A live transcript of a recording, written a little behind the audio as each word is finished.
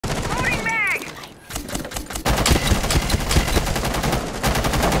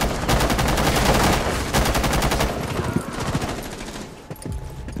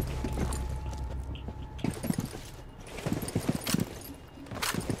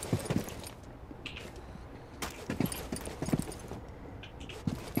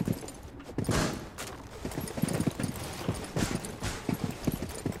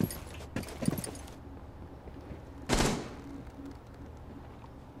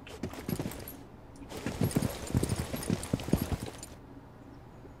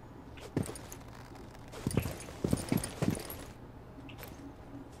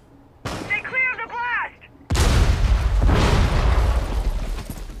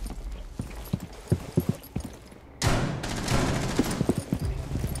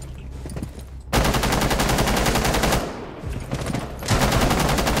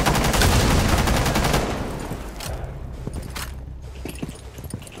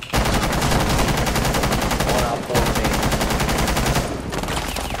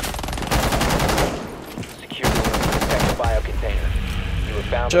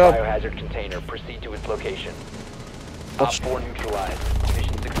found the biohazard container. Proceed to its location. Op 4 neutralized.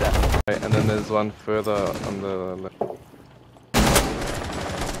 Mission successful. Right, and then there's one further on the left.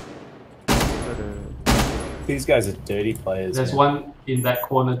 These guys are dirty players. There's man. one in that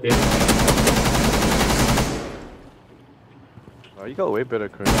corner there. Oh, you got way better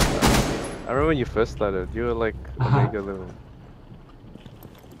current. I remember when you first started, you were like Omega level.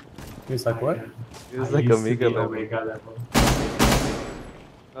 He was like, what? He was I like used to Omega be level. Omega level.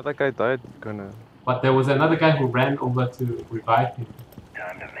 Oh, that guy died, kinda. But there was another guy who ran over to revive him.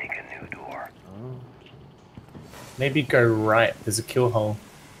 Time to make a new door. Oh. Maybe go right. There's a kill hole.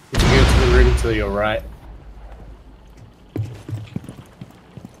 If you go to the room to your right.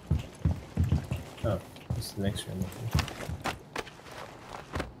 Oh, it's the next room.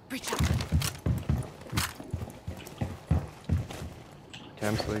 Reach up.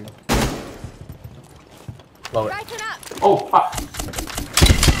 Canceling. Blow it. Right it up. Oh fuck!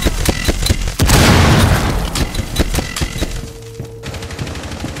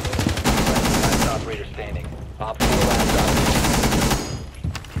 Last operator standing. Op 4 last operator.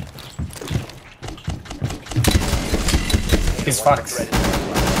 He's fucked.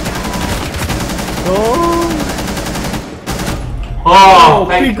 Oh,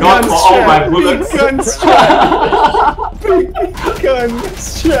 thank God for all my bullets! Big gun strat! Big gun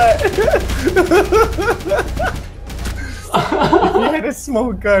strat! If you had a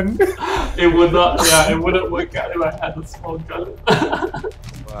small gun. It would not, yeah, it wouldn't work out if I had a small gun.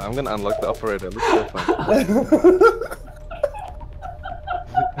 Wow, I'm gonna unlock the operator, looks so fun.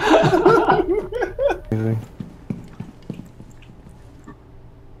 Amazing.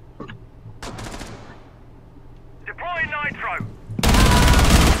 Deploying nitro.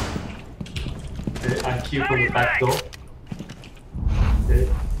 Okay, I queue from the back door. Okay.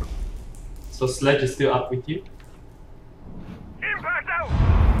 So Sledge is still up with you? Impact out.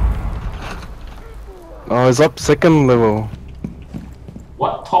 Oh, it's up second level.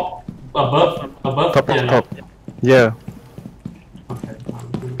 What? Top? Above? Above? Top, Yeah, top. Yeah. Okay,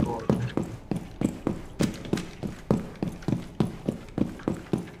 I'm gonna go over there.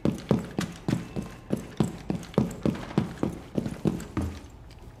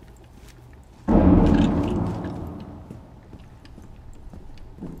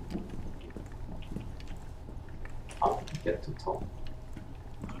 How to get to top?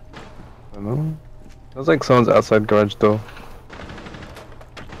 I don't know. Sounds like someone's outside garage door.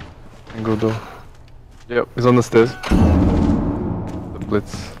 Angle door. Yep, he's on the stairs. The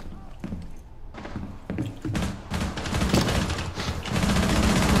blitz.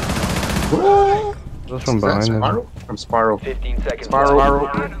 What? That's from behind him. Spiral? From Spiral. 15 seconds. Spiral.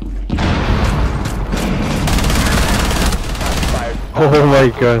 Oh my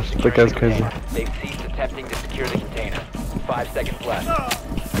gosh, that guy's crazy. They've ceased attempting to secure the container. 5 seconds left.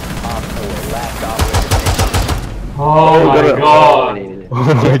 Op 4 last operator. Oh my got it. God!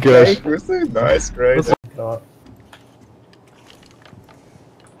 Oh my gosh. Nice, great. God.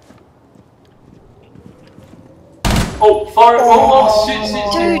 Oh, far! Oh, shit,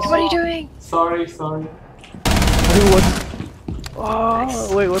 shit, shit! Dude, what are you doing? Sorry, sorry.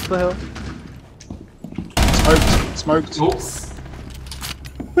 Oh, wait, what the hell? Smoked. Oops.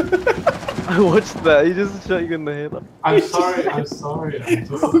 I watched that, he just shot you in the head. I'm sorry, I'm sorry. I'm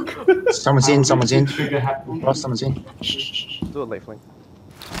just... Someone's in, someone's in. Trigger happened. Ross, someone's in. Do a late flank.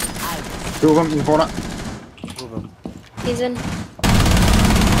 Two of them in the corner. Two of them. He's in.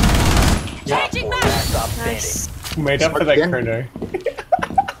 Yeah. Last op standing. Nice. Made up for that chrono.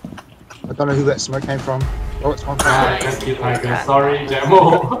 I don't know who that smoke came from. Oh, it's one. Ah, thank you, Tiger. Sorry,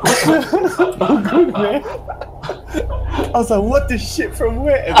 Jamo. Oh, good man. I was like, what the shit from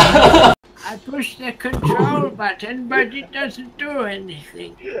where? I push the control button, but it doesn't do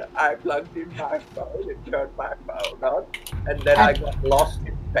anything. I plugged in my phone and turned my phone on, and then I got lost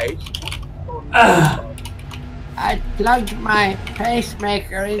in space. I plugged my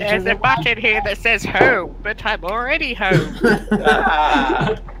pacemaker into There's the a button here that says home, but I'm already home.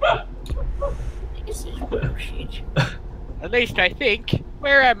 This is bullshit. At least I think.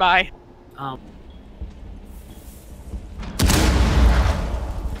 Where am I?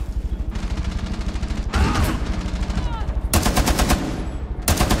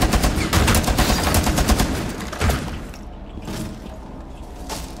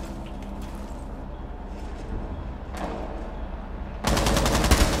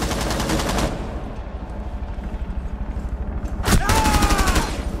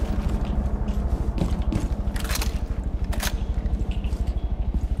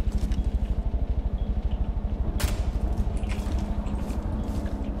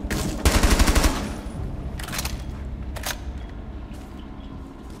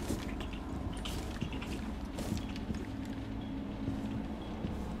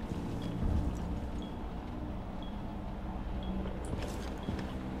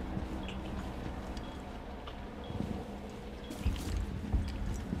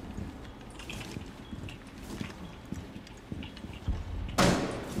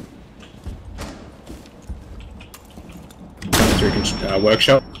 through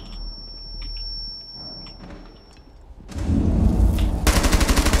workshop.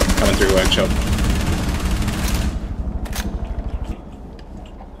 Coming through workshop.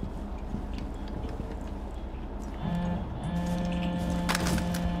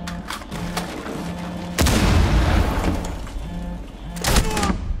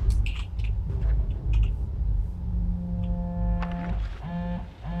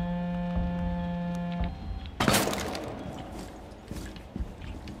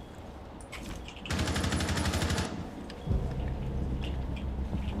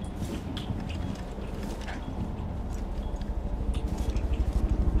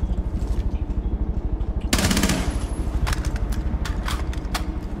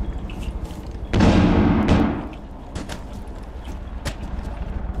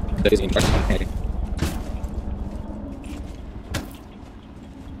 That is in fact unheading.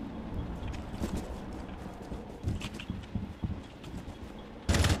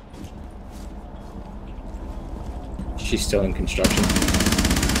 She's still in construction.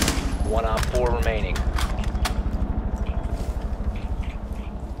 1 op 4 remaining.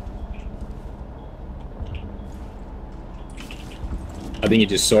 I think you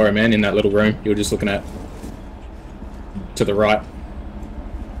just saw her, man, in that little room you were just looking at. To the right.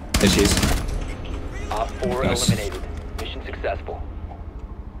 There she is. Op 4 Nice. eliminated. Mission successful.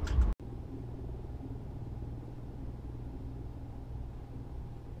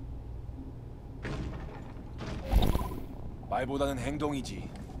 말보다는 행동이지.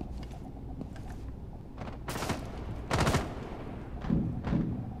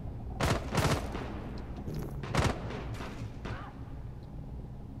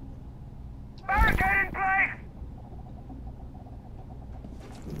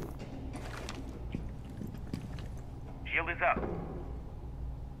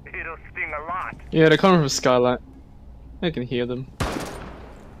 Yeah, they're coming from Skylight. I can hear them.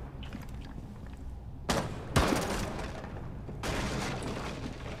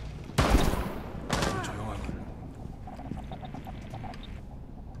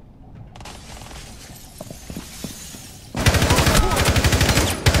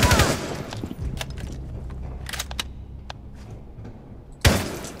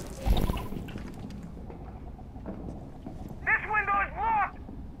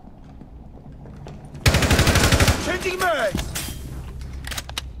 Changing mags!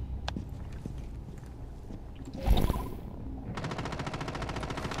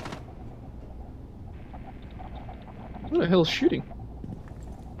 What the hell is shooting?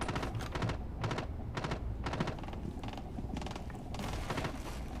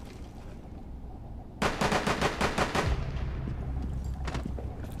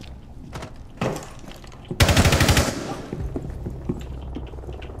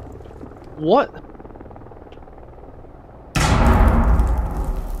 What?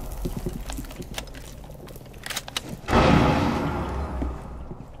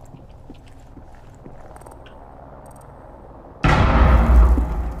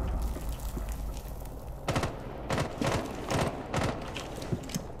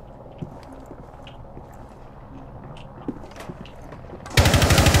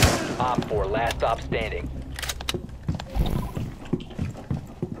 Op 4 last stop standing.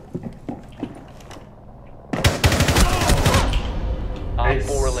 Op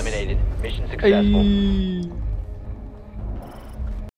 4 eliminated. Mission successful. Ayy.